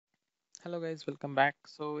Hello guys, welcome back.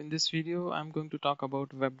 So in this video, I'm going to talk about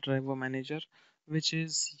WebDriverManager, which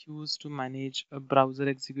is used to manage browser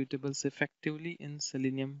executables effectively in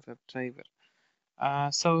Selenium WebDriver.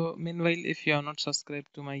 So meanwhile, if you are not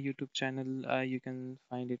subscribed to my YouTube channel, you can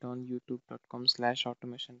find it on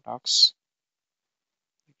youtube.com/automation talks.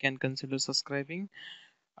 You can consider subscribing.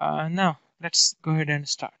 Now let's go ahead and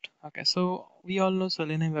start. Okay, so we all know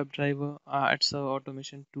Selenium WebDriver. It's a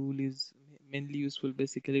automation tool is mainly useful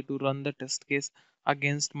basically to run the test case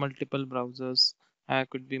against multiple browsers.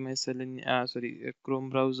 Could be my Chrome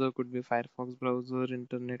browser, could be Firefox browser,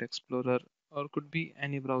 Internet Explorer, or could be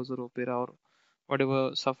any browser, Opera or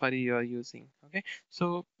whatever Safari you are using. Okay,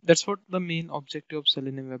 so that's what the main objective of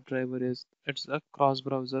Selenium WebDriver is. It's a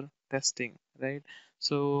cross-browser testing, right?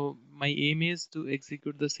 So my aim is to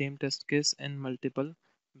execute the same test case in multiple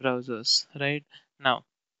browsers, right? Now,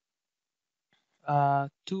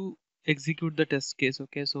 to execute the test case,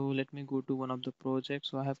 okay, so let me go to one of the projects.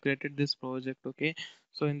 So I have created this project, okay.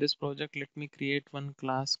 So in this project, let me create one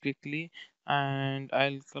class quickly, and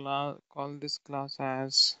I'll call this class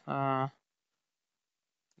as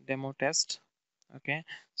demo test, okay.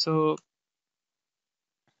 So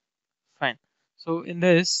fine. So in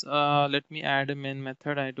this, let me add a main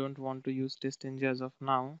method. I don't want to use test_ng as of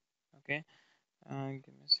now, okay. Give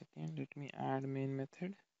me a second. Let me add main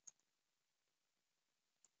method.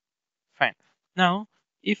 Fine. Now,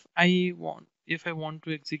 if I want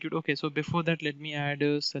to execute, okay. So before that, let me add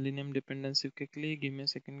a Selenium dependency quickly. Give me a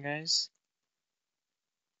second, guys.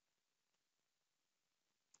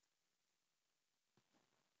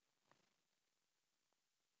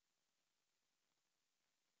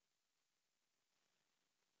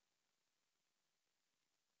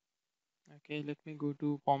 Okay, let me go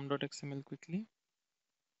to pom.xml quickly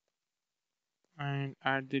and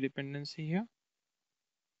add the dependency here.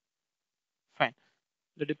 Fine.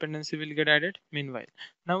 The dependency will get added meanwhile.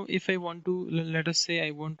 Now, if I want to, let us say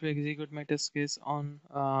I want to execute my test case on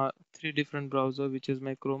three different browser, which is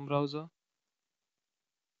my Chrome browser,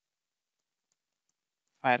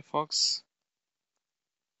 Firefox,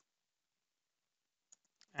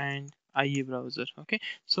 and IE browser. Okay,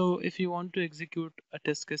 so if you want to execute a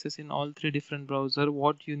test cases in all three different browser,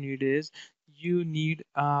 what you need is you need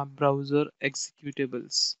browser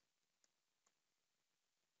executables,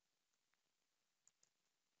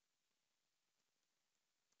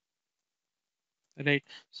 right?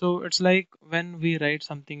 So it's like when we write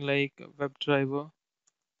something like WebDriver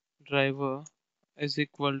is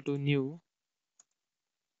equal to new.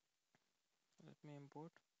 Let me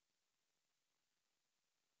import.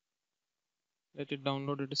 Let it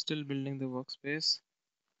download. It is still building the workspace.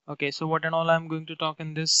 Okay, so what and all I'm going to talk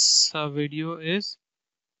in this video is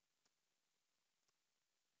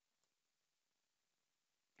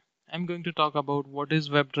I'm going to talk about what is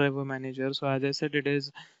WebDriver Manager. So as I said, it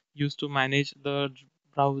is used to manage the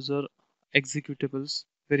browser executables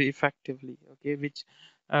very effectively. Okay, which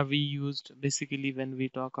we used basically when we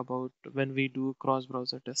do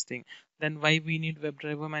cross-browser testing. Then why we need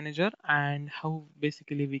WebDriver Manager and how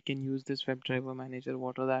basically we can use this WebDriver Manager.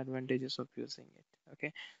 What are the advantages of using it?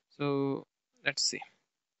 Okay, so let's see.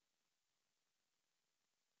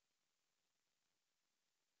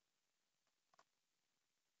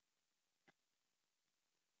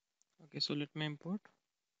 Okay, so let me import.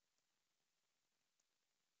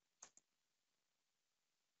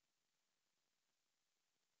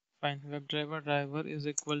 Fine, WebDriver driver is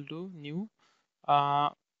equal to new. Uh,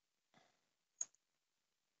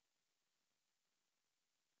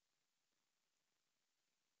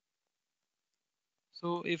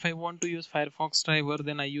 So if I want to use Firefox driver,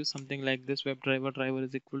 then I use something like this. WebDriver driver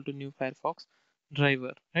is equal to new Firefox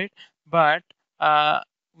driver, right? But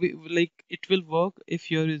like it will work if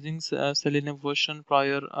you're using Selenium version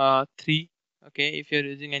prior 3. Okay, if you're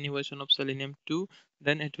using any version of Selenium 2,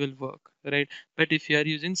 then it will work, right? But if you are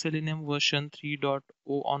using Selenium version 3.0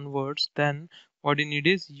 onwards, then what you need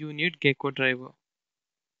is you need GeckoDriver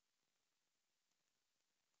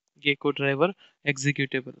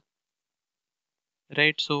executable.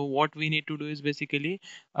 Right, so what we need to do is basically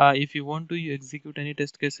if you want to execute any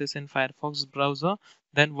test cases in Firefox browser,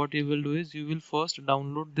 then what you will do is you will first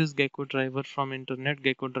download this gecko driver from internet,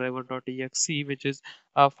 geckodriver.exe, which is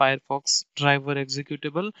a Firefox driver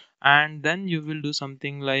executable, and then you will do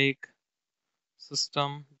something like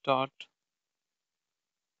system dot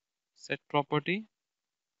set property,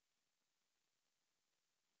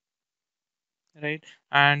 right?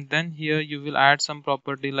 And then here you will add some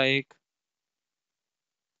property like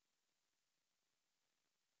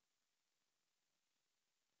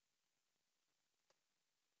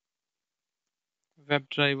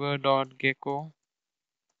webdriver.gecko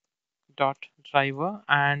dot driver,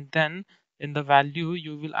 and then in the value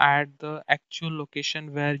you will add the actual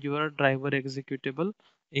location where your driver executable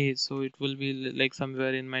is. So it will be like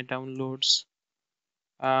somewhere in my downloads,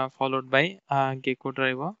 followed by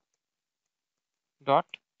GeckoDriver dot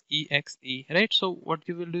exe, right? So what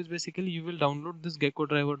you will do is basically you will download this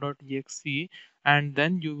GeckoDriver.exe, and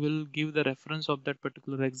then you will give the reference of that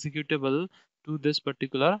particular executable to this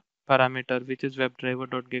particular parameter, which is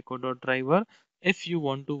WebDriver.gecko.driver, if you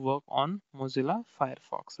want to work on Mozilla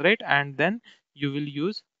Firefox, right? And then you will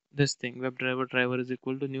use this thing, WebDriver driver is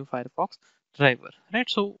equal to new Firefox driver, right?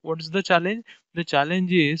 So what is the challenge? The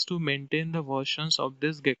challenge is to maintain the versions of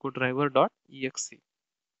this GeckoDriver.exe.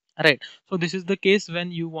 Right. So this is the case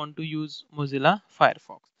when you want to use Mozilla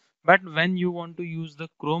Firefox. But when you want to use the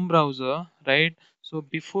Chrome browser, right? So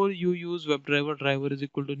before you use WebDriver driver is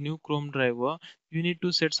equal to new Chrome driver, you need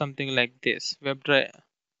to set something like this. WebDriver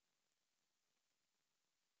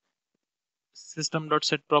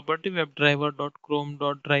system.setProperty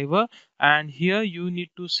WebDriver.chrome.driver, and here you need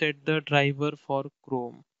to set the driver for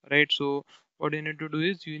Chrome, right? So what you need to do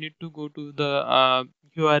is you need to go to the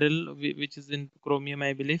URL which is in Chromium,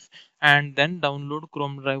 I believe, and then download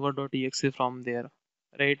chromedriver.exe from there,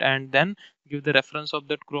 right? And then give the reference of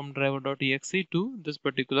that chromedriver.exe to this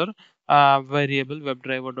particular variable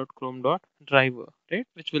WebDriver.chrome.driver, right?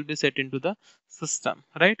 Which will be set into the system,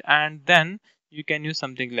 right? And then you can use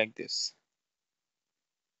something like this.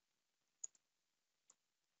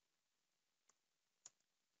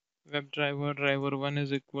 WebDriver driver1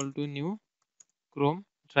 is equal to new Chrome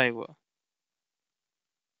driver,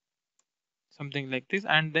 something like this,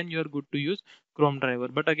 and then you're good to use Chrome driver.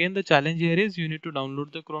 But again, the challenge here is you need to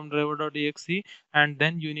download the chromedriver.exe, and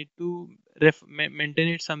then you need to maintain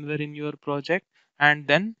it somewhere in your project, and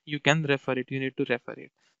then you can refer it. You need to refer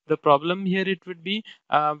it. The problem here it would be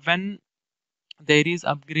when there is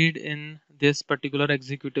upgrade in this particular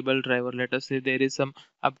executable driver. Let us say there is some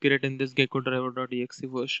upgrade in this GeckoDriver.exe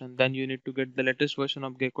version, then you need to get the latest version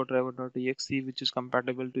of GeckoDriver.exe which is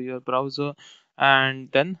compatible to your browser, and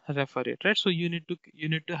then refer it, right? So you need to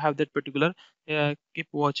have that particular keep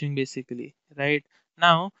watching basically, right?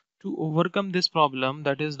 Now to overcome this problem,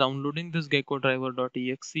 that is downloading this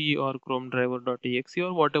GeckoDriver.exe or chromedriver.exe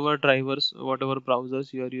or whatever drivers, whatever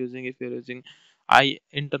browsers you are using. If you're using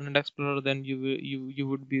Internet Explorer, then you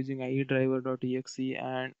would be using iedriver.exe,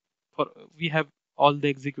 and for we have all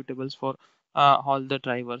the executables for all the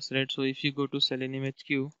drivers, right? So if you go to Selenium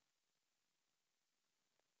HQ,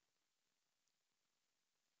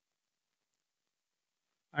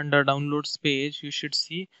 under downloads page, you should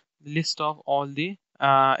see list of all the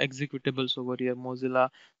executables over here: Mozilla,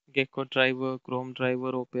 Gecko driver, Chrome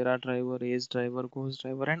driver, Opera driver, Ace driver, Ghost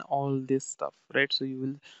driver, and all this stuff, right? So you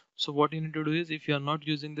will, so what you need to do is, if you are not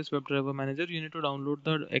using this WebDriver manager, you need to download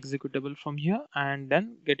the executable from here and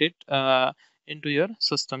then get it into your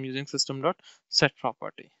system using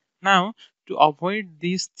system.setProperty. Now to avoid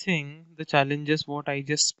these things, the challenges what I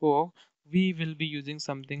just spoke, we will be using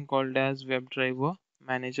something called as WebDriver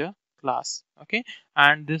Manager class. Okay,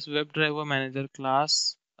 and this WebDriver Manager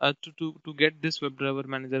class, to get this WebDriver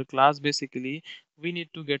Manager class, basically we need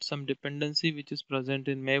to get some dependency which is present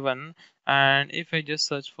in Maven. And if I just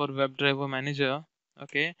search for WebDriver Manager,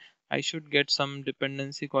 okay, I should get some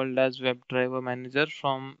dependency called as WebDriver Manager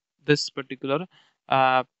from this particular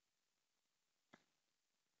uh,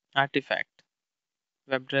 artifact,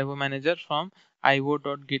 WebDriver Manager from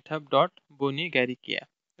io.github.bonigarikia,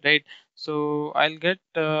 right? So I'll get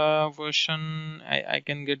version, I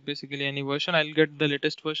can get basically any version. I'll get the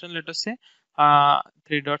latest version, let us say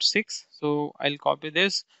 3.6. So I'll copy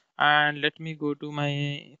this and let me go to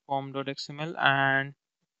my form.xml and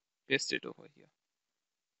paste it over here.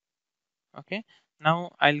 Okay,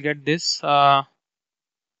 now I'll get this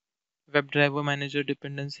WebDriver Manager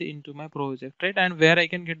dependency into my project, right? And where I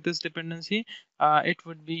can get this dependency, it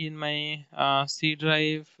would be in my C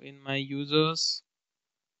drive, in my users,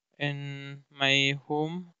 in my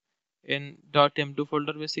home, in .m2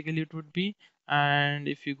 folder basically it would be. And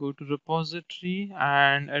if you go to repository,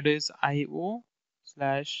 and it is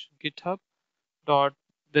io/github dot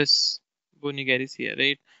this Bonigaris here,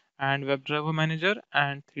 right? And WebDriver Manager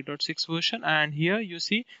and 3.6 version, and here you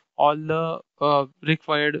see all the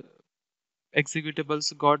required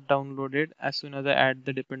executables got downloaded as soon as I add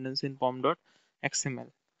the dependency in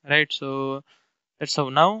pom.xml, right? So that's how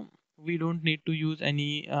now we don't need to use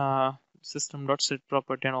any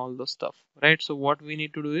system.setProperty and all those stuff, right? So what we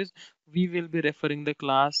need to do is we will be referring the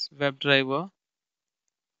class WebDriver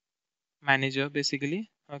Manager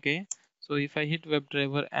basically. Okay, so if I hit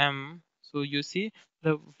WebDriver M, So you see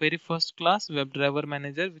the very first class WebDriver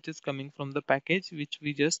Manager, which is coming from the package which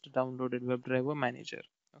we just downloaded, WebDriver Manager.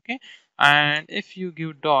 Okay, and if you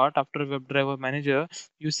give dot after WebDriver Manager,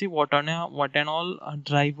 you see what and all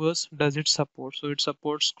drivers does it support. So it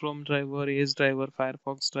supports Chrome driver, Edge driver,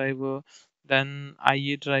 Firefox driver, then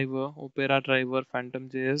IE driver, Opera driver, Phantom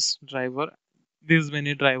JS driver, these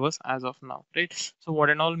many drivers as of now, right? So what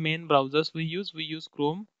and all main browsers we use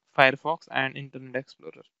Chrome, Firefox and Internet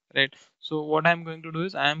Explorer, right? So what I'm going to do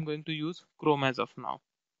is I'm going to use Chrome as of now.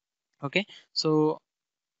 Okay, so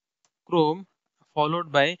Chrome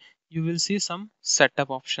followed by, you will see some setup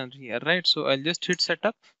options here, right? So I'll just hit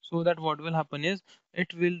setup, so that what will happen is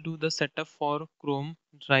it will do the setup for Chrome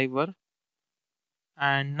driver,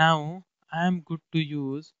 and now I am good to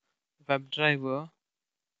use WebDriver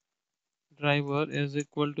driver is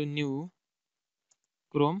equal to new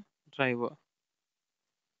Chrome driver,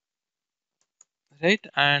 right?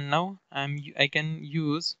 And now I can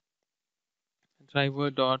use driver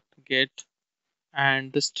dot get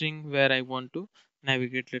and the string where I want to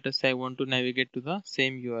navigate. Let us say I want to navigate to the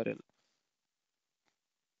same URL,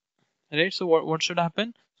 right? So what should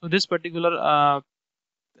happen? So this particular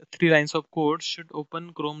 3 lines of code should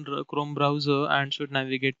open Chrome browser and should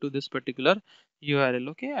navigate to this particular URL.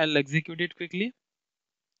 Okay, I'll execute it quickly.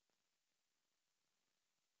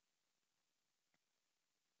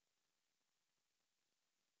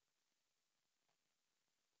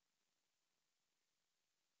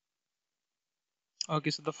 Okay,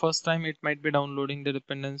 so the first time it might be downloading the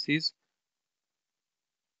dependencies.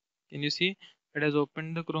 Can you see it has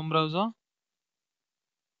opened the Chrome browser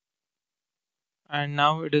and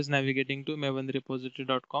now it is navigating to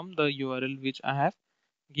mavenrepository.com, the URL which I have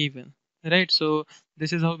given, right? So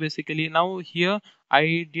this is how basically, now here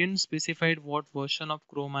I didn't specify what version of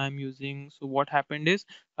Chrome I am using. So what happened is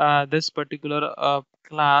this particular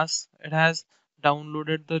class, it has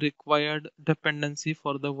downloaded the required dependency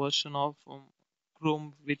for the version of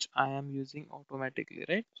Chrome which I am using automatically,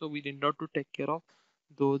 right? So we did not to take care of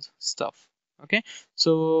those stuff. Okay,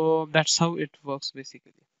 so that's how it works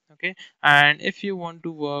basically. Okay, and if you want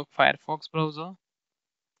to work Firefox browser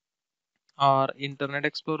or Internet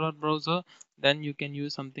Explorer browser, then you can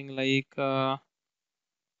use something like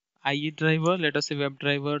IE driver. Let us say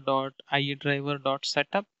WebDriver dot IE driver dot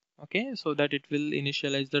setup. Okay, so that it will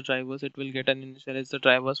initialize the drivers. It will get and initialize the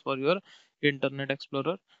drivers for your Internet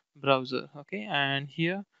Explorer browser. Okay, and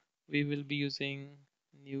here we will be using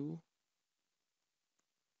new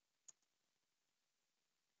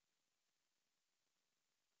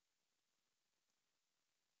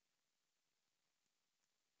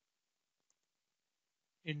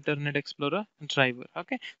Internet Explorer driver.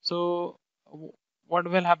 Okay, so what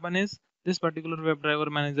will happen is this particular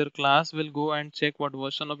WebDriver Manager class will go and check what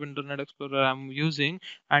version of Internet Explorer I'm using,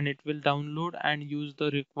 and it will download and use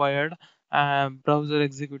the required browser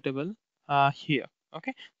executable here.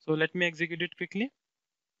 Okay, so let me execute it quickly.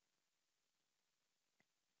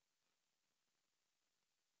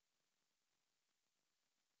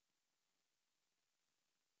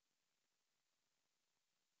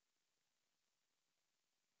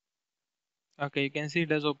 Okay, you can see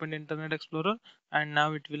it has opened Internet Explorer and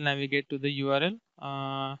now it will navigate to the URL.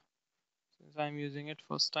 Since I'm using it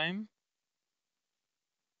first time,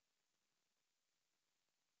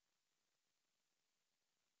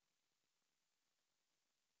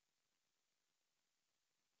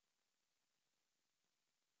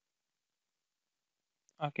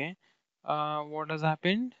 okay, what has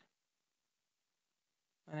happened?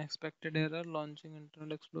 Unexpected error launching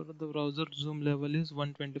Internet Explorer. The browser zoom level is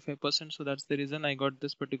 125%. So that's the reason I got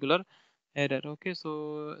this particular error. Okay,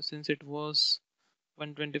 so since it was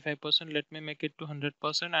 125%, let me make it to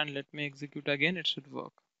 100% and let me execute again. It should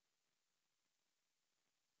work.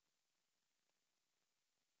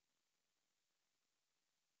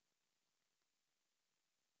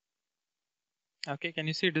 Okay, can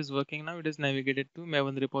you see it is working now? It is navigated to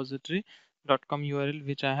mavenrepository.com URL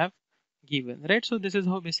which I have given, right? So this is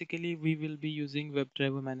how basically we will be using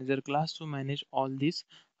WebDriver Manager class to manage all these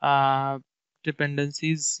uh,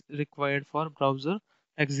 dependencies required for browser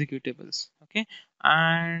executables. Okay,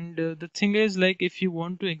 and the thing is, like, if you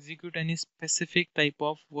want to execute any specific type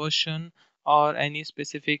of version or any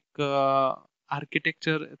specific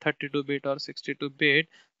architecture, 32-bit or 62-bit,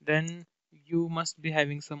 then you must be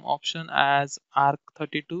having some option as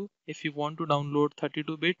arc32 if you want to download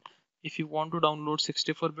 32-bit. If you want to download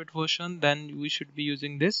 64-bit version, then we should be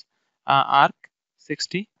using this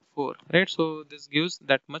arc64, right? So this gives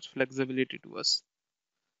that much flexibility to us.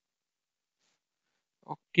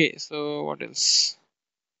 Okay, so what else?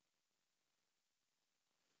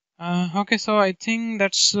 Okay, so I think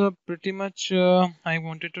that's pretty much I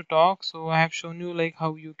wanted to talk. So I have shown you like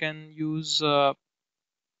how you can use a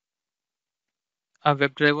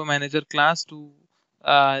WebDriver Manager class to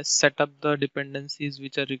set up the dependencies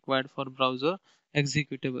which are required for browser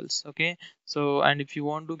executables. Okay, so and if you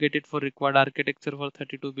want to get it for required architecture for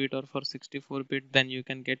 32-bit or for 64-bit, then you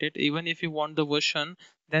can get it. Even if you want the version,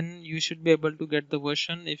 then you should be able to get the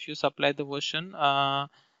version if you supply the version. Uh,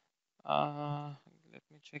 Let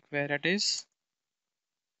me check where it is.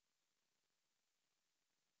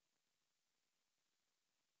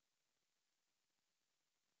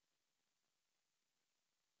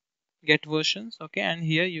 Get versions. Okay, and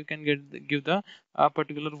here you can give the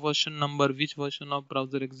particular version number, which version of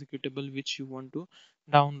browser executable which you want to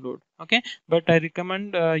download. Okay, but I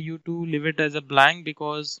recommend you to leave it as a blank,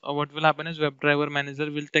 because what will happen is WebDriver Manager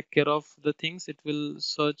will take care of the things. It will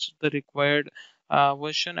search the required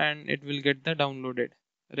version and it will get the downloaded,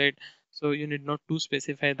 right? So you need not to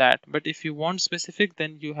specify that, but if you want specific,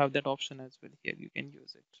 then you have that option as well. Here you can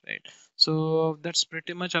use it, right? So that's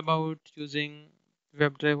pretty much about using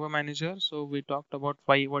WebDriver Manager. So we talked about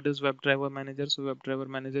what is WebDriver Manager. So WebDriver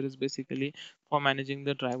Manager is basically for managing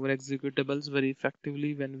the driver executables very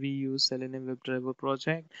effectively when we use Selenium WebDriver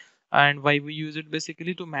project. And why we use it,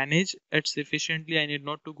 basically to manage it efficiently. I need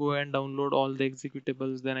not to go and download all the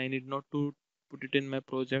executables. Then I need not to put it in my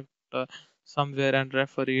project somewhere and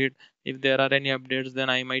refer it. If there are any updates, then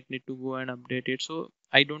I might need to go and update it. So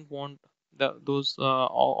I don't want those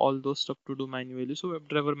all those stuff to do manually. So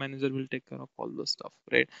WebDriver Manager will take care of all those stuff,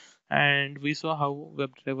 right? And we saw how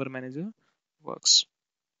WebDriver Manager works.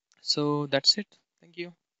 So that's it. Thank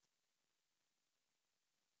you.